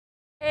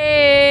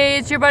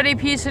it's your buddy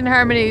Peace and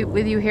Harmony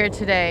with you here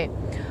today.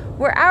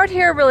 We're out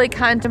here really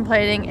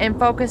contemplating and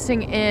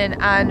focusing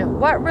in on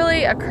what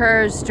really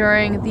occurs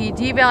during the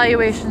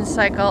devaluation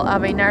cycle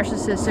of a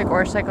narcissistic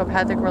or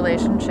psychopathic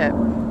relationship.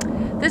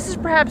 This is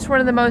perhaps one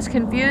of the most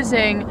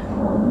confusing,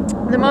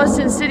 the most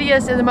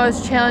insidious, and the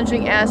most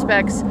challenging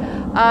aspects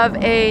of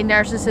a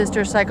narcissist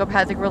or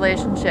psychopathic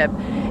relationship,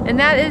 and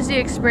that is the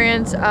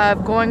experience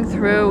of going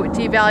through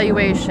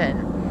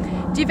devaluation.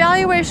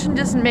 Devaluation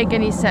doesn't make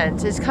any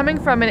sense. It's coming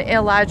from an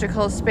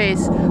illogical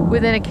space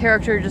within a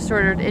character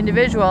disordered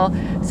individual,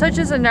 such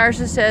as a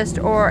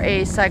narcissist or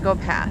a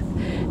psychopath.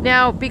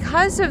 Now,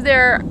 because of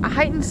their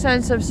heightened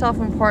sense of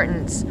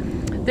self-importance,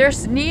 their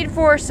need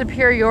for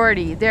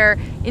superiority, their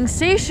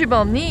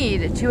insatiable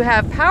need to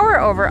have power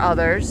over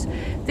others,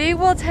 they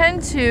will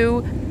tend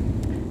to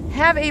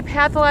have a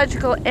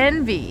pathological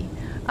envy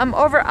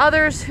over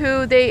others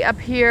who they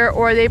appear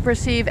or they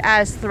perceive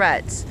as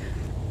threats.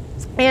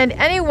 And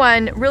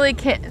anyone really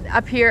can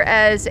appear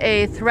as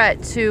a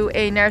threat to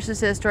a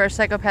narcissist or a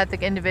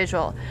psychopathic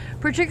individual,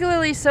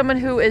 particularly someone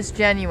who is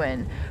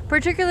genuine,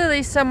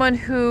 particularly someone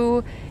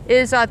who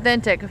is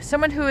authentic,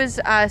 someone who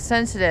is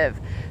sensitive,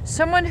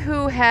 someone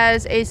who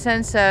has a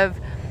sense of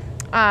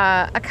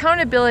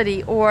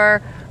accountability,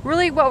 or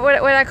really what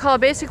I call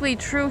basically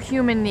true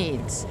human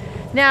needs.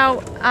 Now,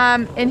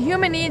 and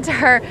human needs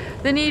are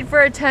the need for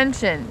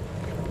attention,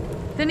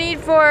 the need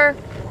for...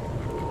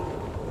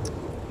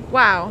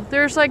 Wow,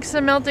 there's like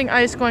some melting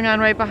ice going on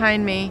right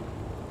behind me,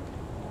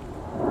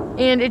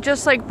 and it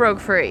just like broke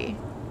free.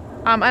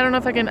 I don't know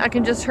if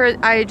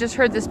I just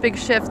heard this big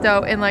shift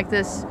though in like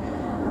this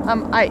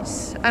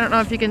ice. I don't know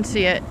if you can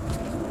see it.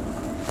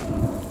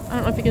 I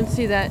don't know if you can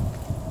see that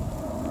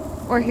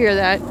or hear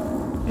that.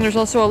 And there's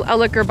also a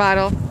liquor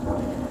bottle.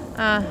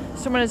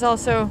 Someone is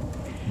also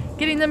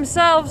getting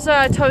themselves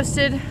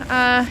toasted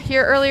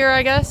here earlier,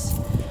 I guess.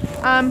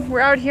 We're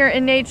out here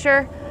in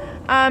nature.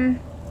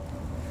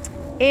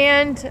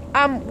 And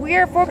we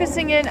are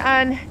focusing in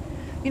on,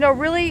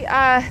 really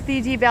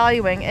the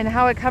devaluing and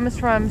how it comes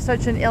from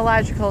such an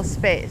illogical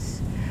space.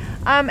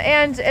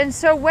 And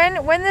so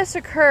when this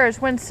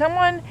occurs, when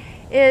someone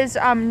is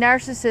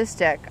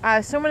narcissistic,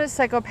 someone is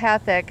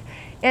psychopathic,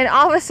 and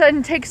all of a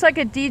sudden takes like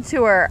a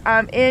detour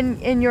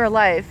in your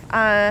life,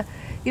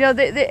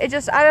 it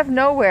just out of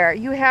nowhere,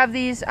 you have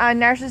these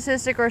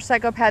narcissistic or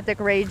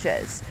psychopathic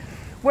rages,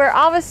 where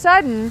all of a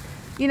sudden,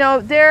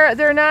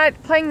 they're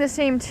not playing the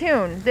same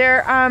tune.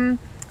 They're, all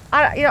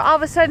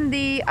of a sudden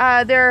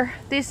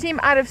they seem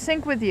out of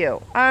sync with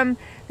you.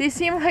 They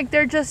seem like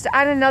they're just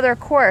on another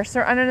course.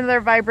 They're on another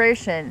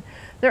vibration.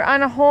 They're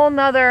on a whole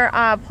nother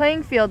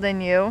playing field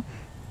than you.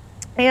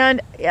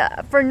 And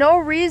for no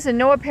reason,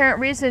 no apparent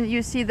reason,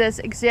 you see this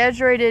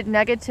exaggerated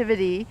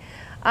negativity,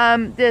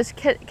 this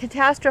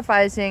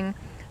catastrophizing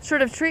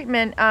sort of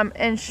treatment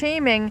and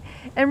shaming,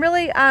 and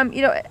really,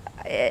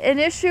 an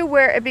issue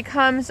where it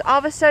becomes all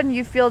of a sudden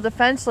you feel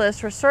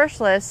defenseless,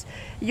 resourceless,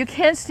 you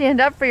can't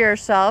stand up for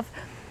yourself,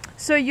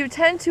 so you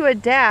tend to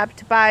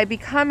adapt by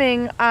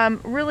becoming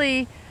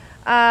really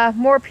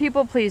more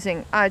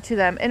people-pleasing to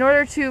them in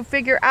order to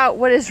figure out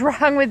what is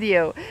wrong with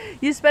you.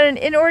 You spend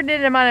an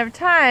inordinate amount of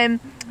time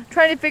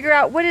trying to figure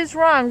out what is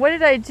wrong, what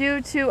did I do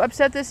to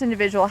upset this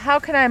individual, how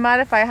can I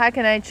modify, how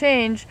can I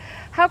change,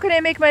 how can I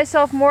make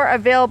myself more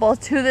available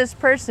to this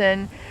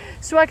person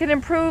so I can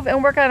improve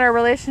and work on our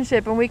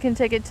relationship and we can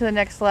take it to the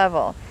next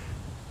level.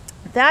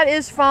 That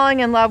is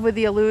falling in love with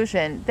the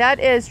illusion. That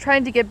is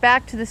trying to get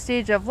back to the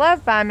stage of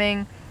love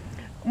bombing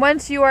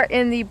once you are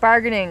in the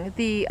bargaining,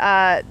 the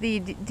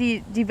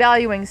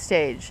devaluing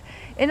stage.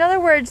 In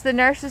other words, the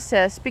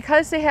narcissist,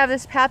 because they have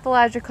this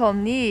pathological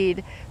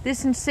need,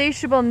 this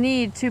insatiable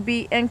need to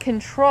be in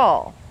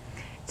control,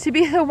 to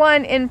be the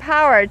one in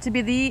power, to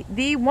be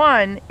the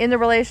one in the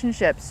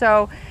relationship.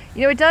 So,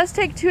 it does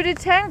take two to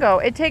tango.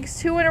 It takes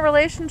two in a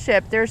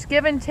relationship. There's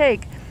give and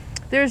take.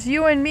 There's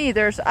you and me.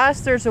 There's us.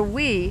 There's a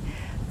we.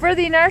 For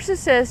the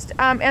narcissist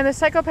and the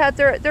psychopath,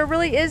 there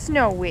really is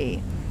no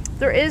we.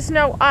 There is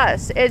no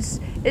us.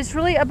 It's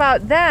really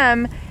about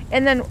them.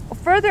 And then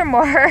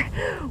furthermore,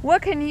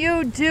 what can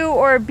you do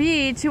or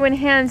be to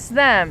enhance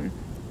them?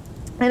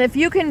 And if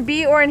you can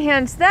be or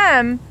enhance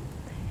them,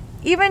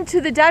 even to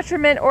the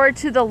detriment or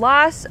to the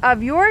loss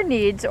of your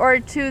needs, or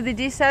to the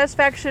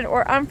dissatisfaction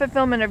or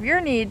unfulfillment of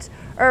your needs,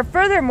 or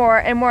furthermore,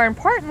 and more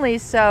importantly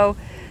so,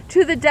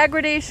 to the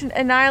degradation,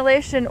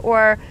 annihilation,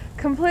 or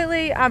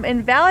completely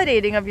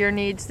invalidating of your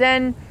needs,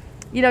 then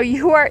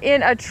you are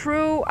in a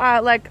true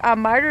like a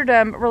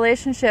martyrdom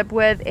relationship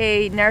with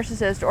a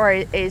narcissist or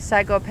a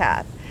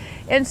psychopath.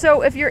 And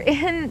so if you're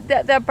in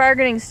that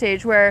bargaining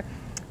stage where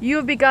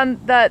you've begun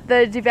the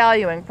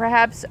devaluing,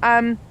 perhaps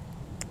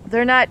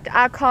they're not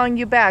calling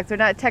you back, they're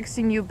not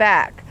texting you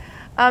back,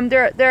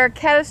 they're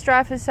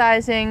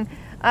catastrophizing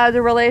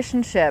the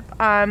relationship,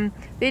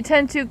 they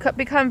tend to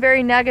become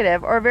very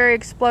negative or very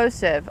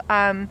explosive,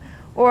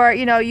 or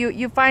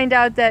you find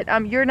out that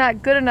you're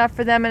not good enough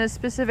for them in a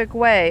specific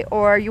way,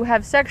 or you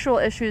have sexual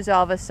issues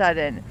all of a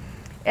sudden.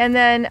 And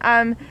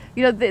then,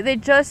 you know, they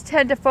just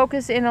tend to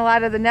focus in a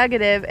lot of the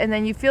negative, and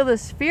then you feel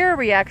this fear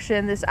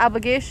reaction, this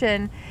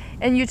obligation,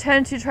 and you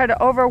tend to try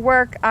to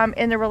overwork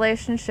in the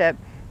relationship,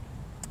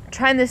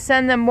 trying to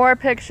send them more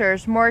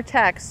pictures, more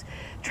texts,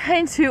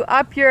 trying to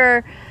up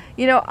your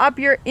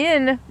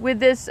in with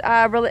this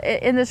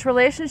in this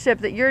relationship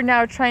that you're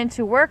now trying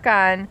to work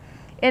on,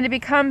 and it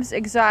becomes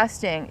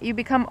exhausting. You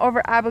become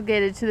over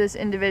obligated to this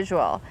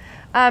individual,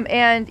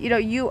 and you know,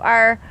 you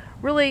are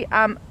really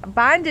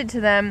bonded to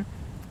them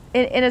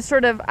in a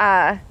sort of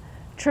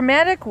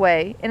traumatic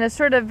way, in a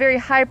sort of very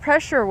high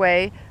pressure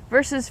way,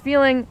 versus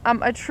feeling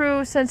a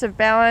true sense of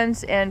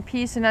balance and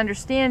peace and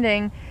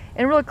understanding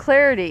and real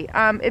clarity.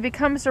 It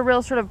becomes a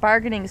real sort of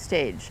bargaining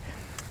stage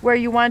where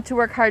you want to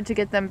work hard to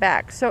get them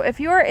back. So if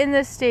you're in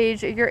this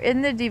stage, you're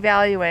in the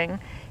devaluing,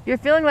 you're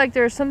feeling like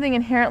there's something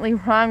inherently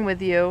wrong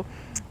with you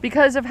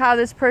because of how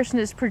this person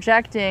is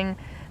projecting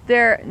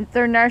their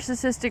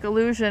narcissistic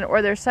illusion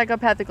or their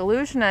psychopathic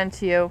illusion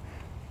onto you,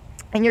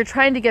 and you're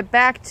trying to get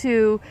back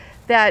to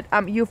that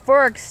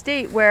euphoric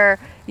state where,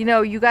 you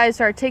know, you guys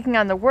are taking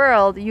on the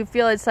world, you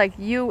feel it's like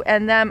you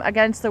and them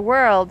against the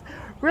world,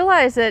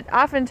 realize that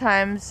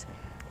oftentimes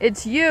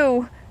it's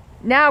you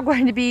now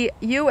going to be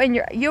you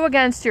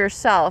against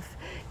yourself.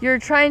 You're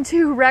trying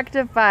to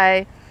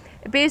rectify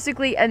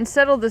basically and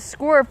settle the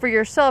score for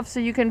yourself so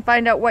you can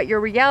find out what your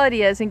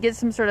reality is and get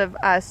some sort of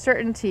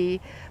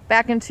certainty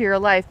back into your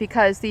life,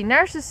 because the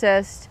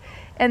narcissist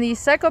and the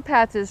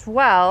psychopath as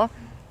well,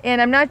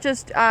 and I'm not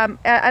just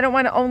I don't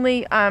want to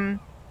only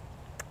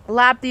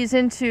lap these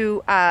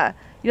into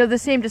you know, the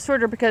same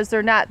disorder, because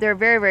they're not, they're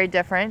very, very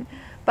different.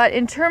 But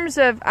in terms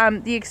of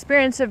the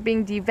experience of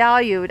being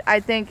devalued, I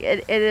think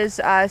it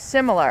is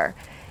similar.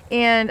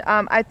 And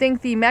I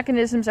think the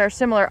mechanisms are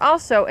similar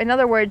also. In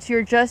other words,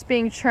 you're just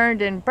being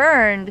churned and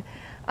burned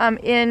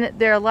in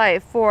their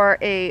life for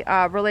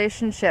a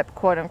relationship,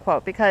 quote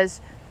unquote.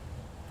 Because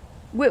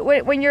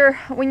when you're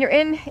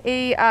in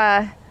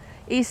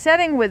a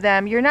setting with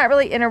them, you're not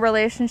really in a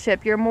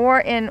relationship. You're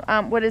more in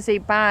what is a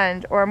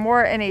bond, or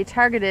more in a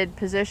targeted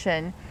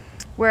position,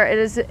 where it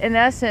is in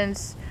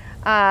essence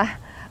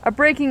a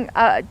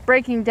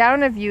breaking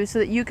down of you so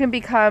that you can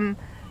become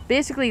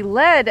basically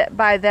led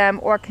by them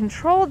or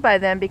controlled by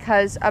them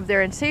because of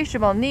their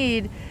insatiable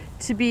need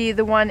to be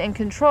the one in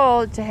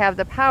control, to have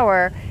the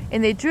power.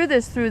 And they do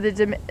this through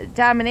the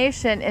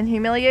domination and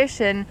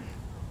humiliation,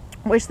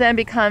 which then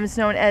becomes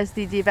known as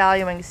the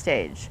devaluing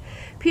stage.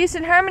 Peace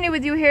and harmony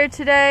with you here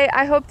today.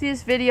 I hope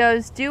these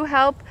videos do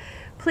help.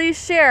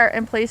 Please share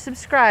and please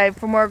subscribe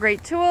for more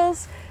great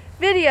tools,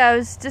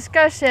 videos,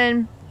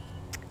 discussion,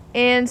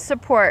 and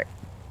support.